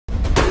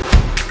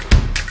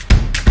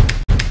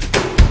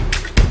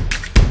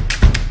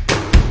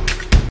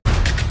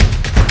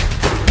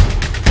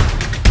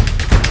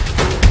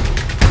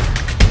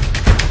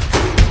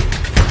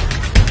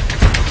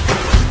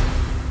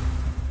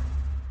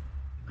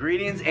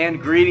Greetings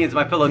and greetings,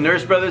 my fellow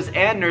nurse brothers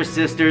and nurse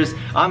sisters.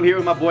 I'm here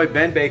with my boy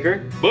Ben Baker.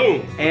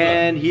 Boom!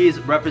 And he's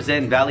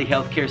representing Valley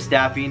Healthcare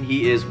Staffing.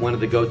 He is one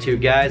of the go-to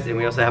guys. And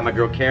we also have my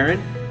girl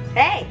Karen.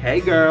 Hey! Hey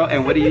girl,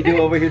 and what do you do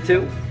over here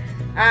too?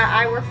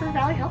 I work for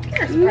Valley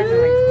Healthcare,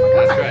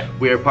 surprisingly. That's right.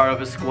 We are part of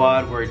a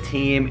squad, we're a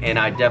team, and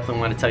I definitely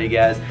want to tell you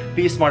guys,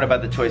 be smart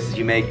about the choices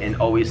you make and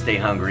always stay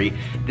hungry.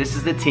 This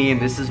is the team,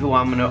 this is who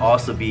I'm going to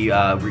also be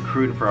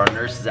recruiting for our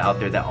nurses out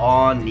there that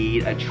all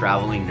need a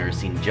traveling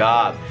nursing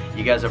job.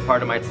 You guys are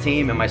part of my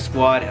team and my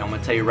squad, and I'm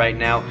going to tell you right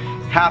now,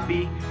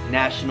 happy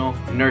National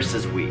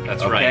Nurses Week.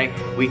 That's okay?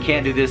 right. We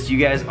can't do this. You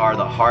guys are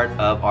the heart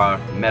of our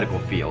medical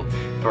field.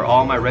 For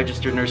all my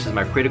registered nurses,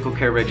 my critical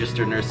care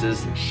registered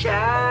nurses,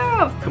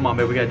 shout! Come on,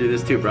 man, we gotta do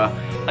this too, bro.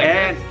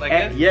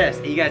 And yes,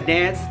 you gotta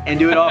dance and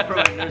do it all for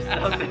my nurses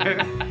out there.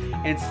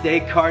 And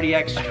stay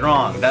cardiac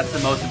strong. That's the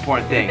most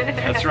important thing.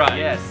 That's right.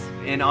 Yes.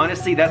 And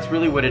honestly, that's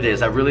really what it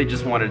is. I really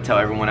just wanted to tell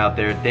everyone out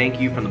there,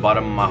 thank you from the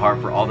bottom of my heart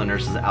for all the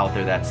nurses out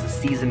there. That's the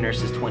seasoned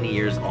nurses, 20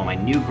 years, all my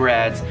new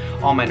grads,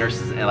 all my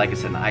nurses, and like I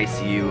said, in the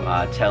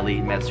ICU,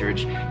 tele, med-surg,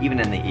 even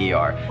in the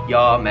ER.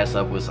 Y'all mess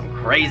up with some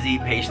crazy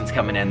patients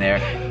coming in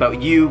there,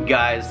 but you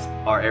guys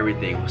are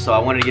everything. So I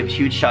wanted to give a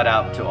huge shout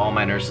out to all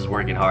my nurses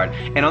working hard.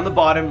 And on the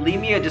bottom,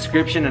 leave me a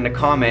description and a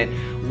comment.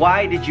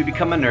 Why did you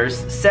become a nurse?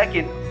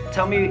 Second,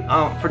 tell me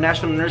for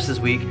National Nurses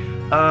Week,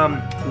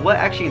 what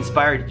actually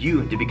inspired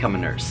you to become a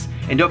nurse?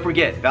 And don't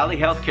forget, Valley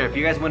Healthcare, if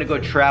you guys want to go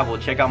travel,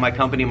 check out my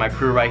company, my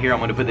crew right here. I'm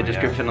going to put the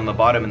description on the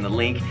bottom and the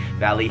link,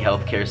 Valley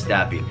Healthcare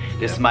Staffing.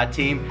 This is my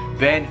team,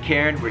 Ben,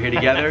 Karen, we're here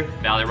together.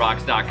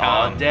 ValleyRocks.com.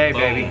 All day,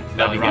 baby. Boom.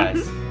 Love you Valley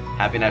guys.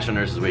 Happy National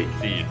Nurses Week.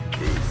 See you.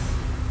 Peace.